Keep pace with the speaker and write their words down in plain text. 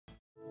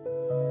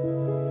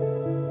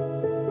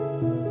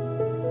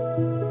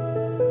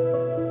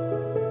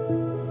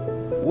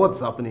what's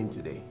happening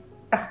today?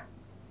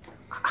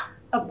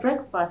 A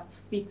breakfast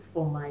fit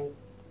for my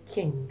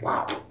king.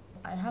 Wow.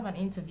 I have an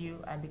interview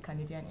at the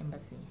Canadian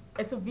Embassy.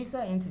 It's a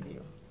visa interview.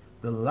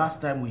 The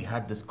last time we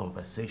had this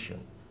conversation,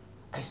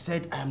 I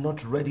said I am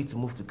not ready to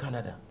move to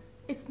Canada.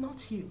 It's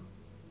not you.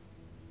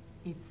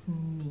 It's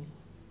me.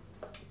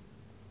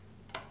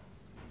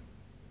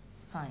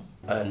 Sign.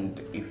 And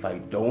if I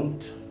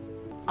don't?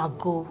 I'll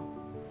go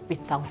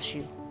without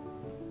you.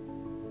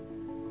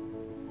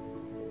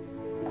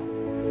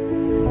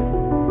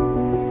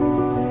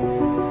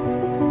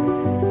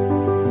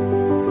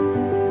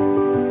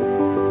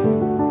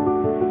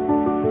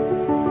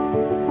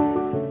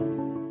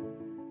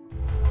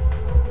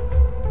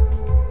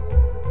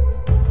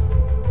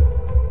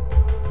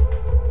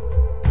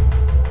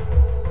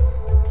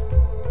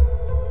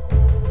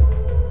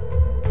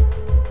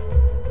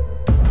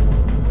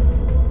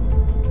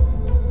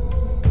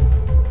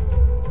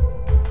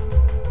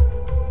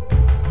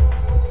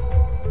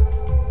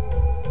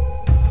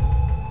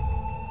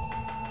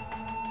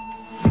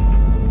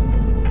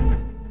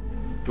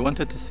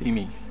 To see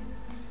me.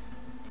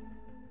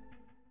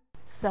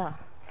 Sir,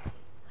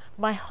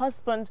 my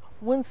husband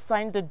won't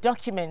sign the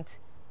document.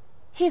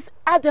 He's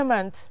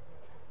adamant.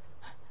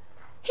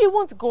 He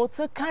won't go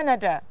to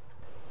Canada.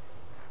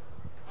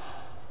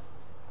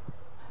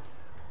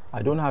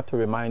 I don't have to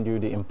remind you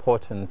the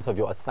importance of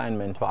your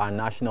assignment to our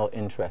national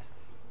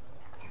interests.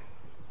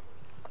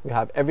 We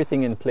have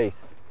everything in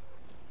place,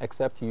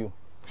 except you.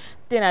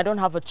 Then I don't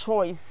have a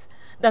choice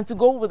than to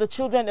go with the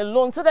children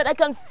alone so that I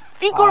can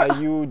figure out...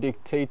 Are you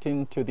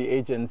dictating to the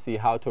agency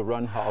how to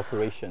run her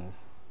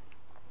operations?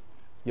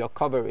 Your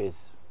cover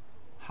is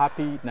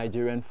happy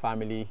Nigerian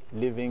family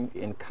living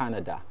in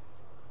Canada.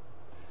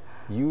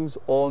 Use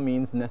all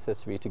means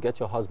necessary to get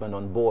your husband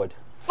on board.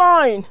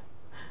 Fine.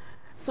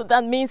 So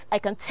that means I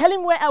can tell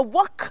him where I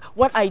work,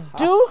 what I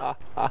do.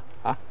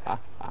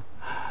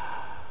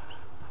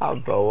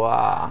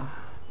 Abawa,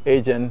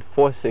 Agent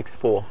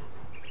 464.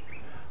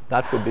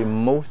 That would be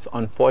most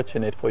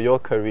unfortunate for your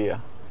career.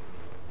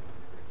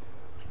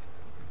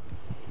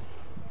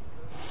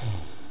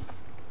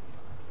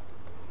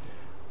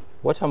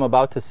 What I'm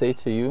about to say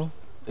to you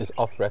is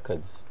off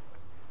records.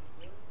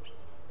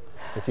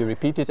 If you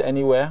repeat it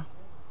anywhere,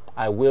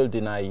 I will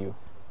deny you.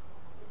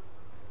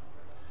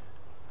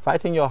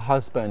 Fighting your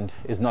husband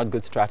is not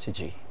good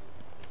strategy.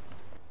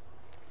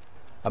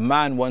 A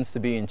man wants to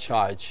be in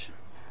charge,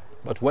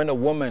 but when a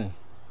woman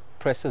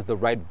presses the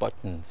right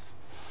buttons,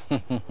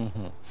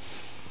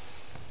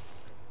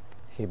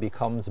 he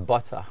becomes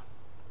butter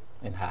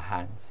in her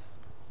hands.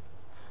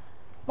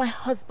 My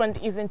husband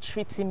isn't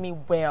treating me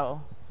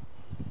well.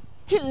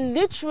 He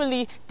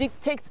literally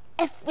dictates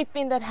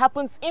everything that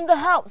happens in the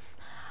house.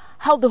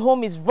 How the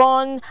home is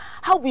run,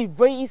 how we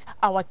raise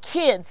our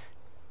kids.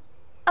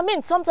 I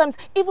mean, sometimes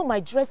even my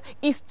dress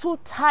is too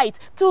tight,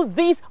 to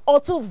this or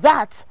to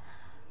that.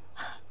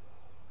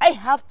 I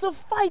have to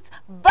fight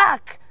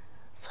back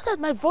so that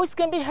my voice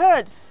can be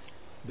heard.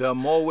 There are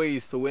more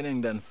ways to winning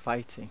than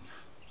fighting.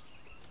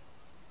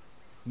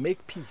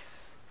 Make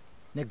peace.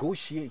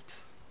 Negotiate.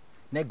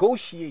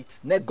 Negotiate.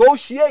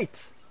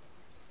 Negotiate.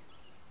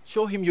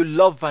 Show him you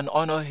love and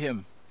honor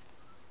him.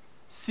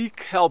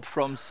 Seek help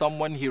from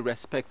someone he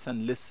respects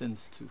and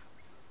listens to.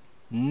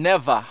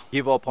 Never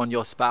give up on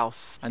your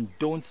spouse, and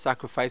don't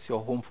sacrifice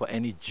your home for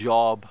any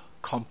job,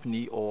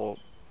 company, or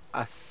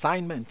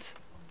assignment.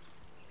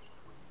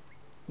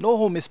 No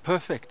home is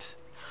perfect.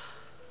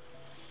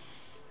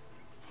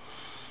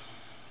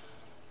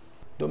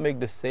 Don't make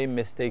the same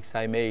mistakes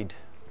I made.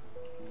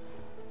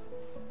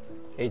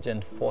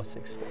 Agent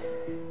 464.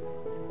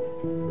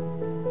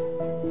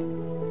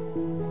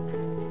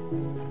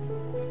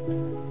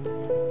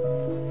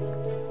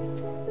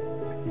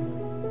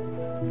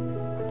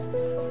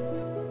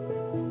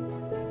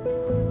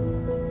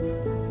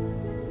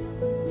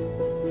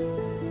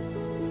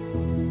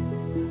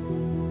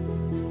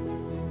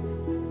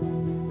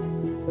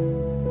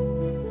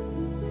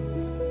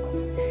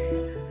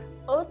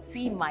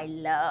 Oti, my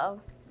love.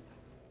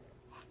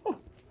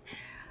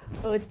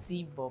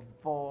 Oti,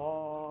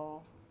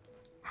 Bobo.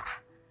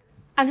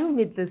 And who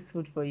made this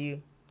food for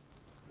you?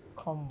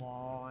 Come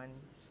on.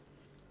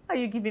 Are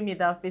you giving me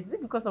that face? Is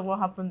it because of what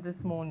happened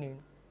this morning?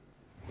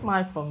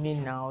 Smile for me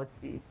now,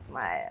 Oti.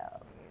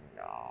 Smile.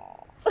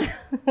 No.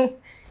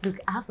 Look,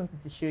 I have something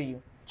to show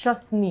you.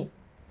 Trust me.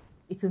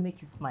 It will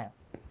make you smile.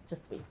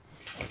 Just wait.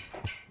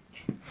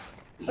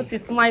 Oti,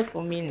 smile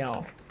for me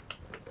now.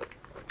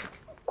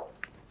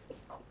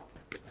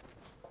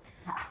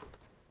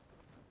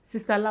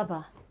 Sister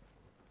Laba.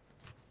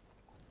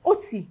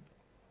 Oti.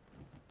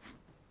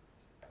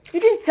 You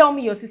didn't tell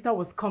me your sister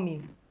was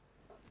coming.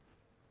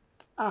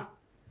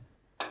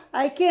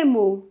 I came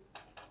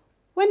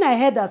when I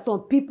heard that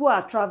some people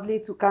are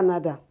traveling to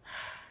Canada.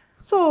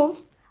 So,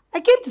 I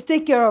came to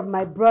take care of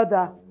my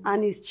brother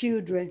and his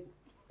children.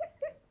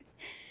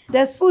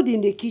 There's food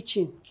in the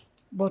kitchen,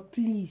 but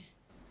please,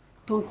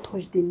 don't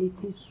touch the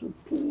native soup,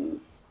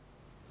 please.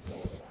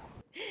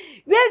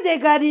 Where's the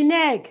garden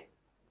egg?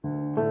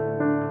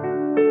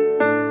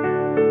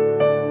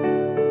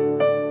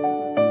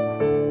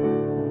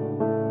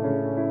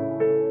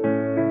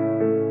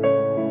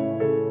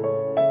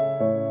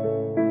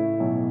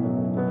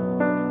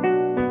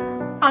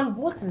 And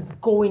what is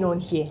going on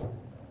here?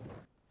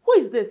 Who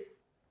is this?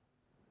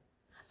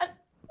 And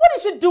what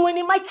is she doing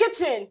in my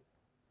kitchen?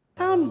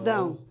 Calm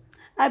down.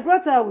 I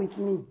brought her with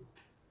me.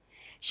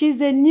 She's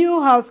the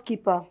new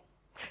housekeeper.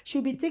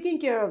 She'll be taking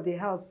care of the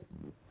house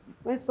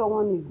when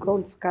someone is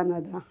gone to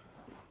Canada.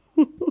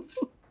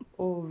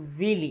 Oh,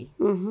 really?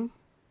 Mm-hmm.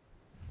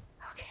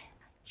 Okay,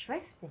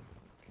 interesting.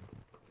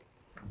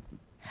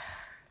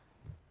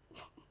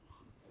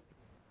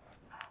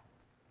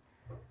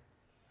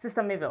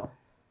 Sister Mabel.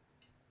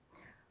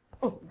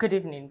 Oh, good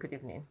evening, good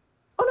evening.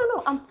 Oh,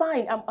 no, I'm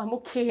fine. I'm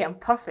okay. I'm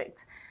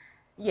perfect.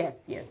 Yes.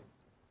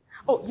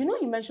 Oh,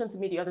 you mentioned to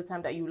me the other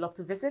time that you love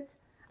to visit?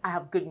 I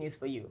have good news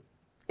for you.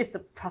 It's the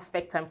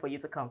perfect time for you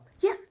to come.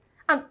 Yes,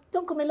 and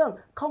don't come alone.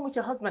 Come with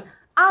your husband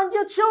and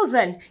your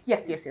children.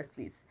 Yes,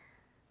 please.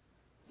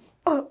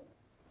 Oh,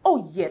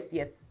 yes.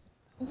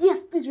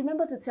 Yes, please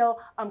remember to tell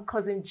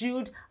Cousin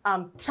Jude,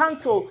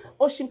 Chanto,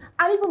 Oshim,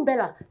 and even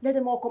Bella. Let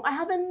them all come. I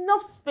have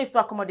enough space to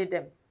accommodate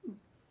them.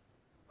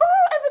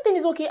 Oh, everything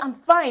is okay. I'm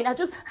fine. I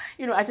just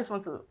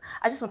want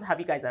to have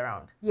you guys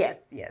around.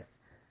 Yes.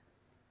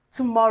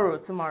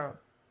 Tomorrow.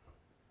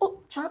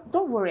 Oh,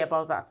 don't worry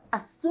about that.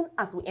 As soon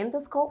as we end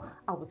this call,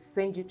 I will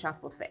send you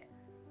transport fare.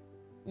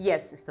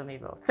 Yes, Sister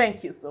Mabel.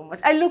 Thank you so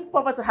much. I look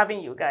forward to having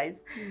you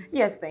guys.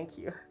 Yes, thank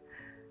you.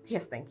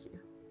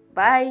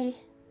 Bye.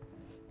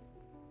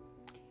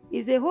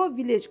 Is the whole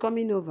village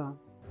coming over?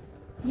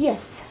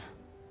 Yes.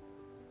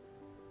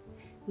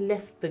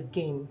 Let the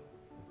game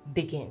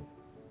begin.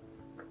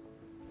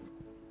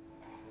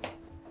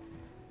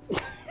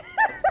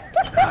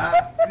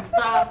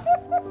 Sister.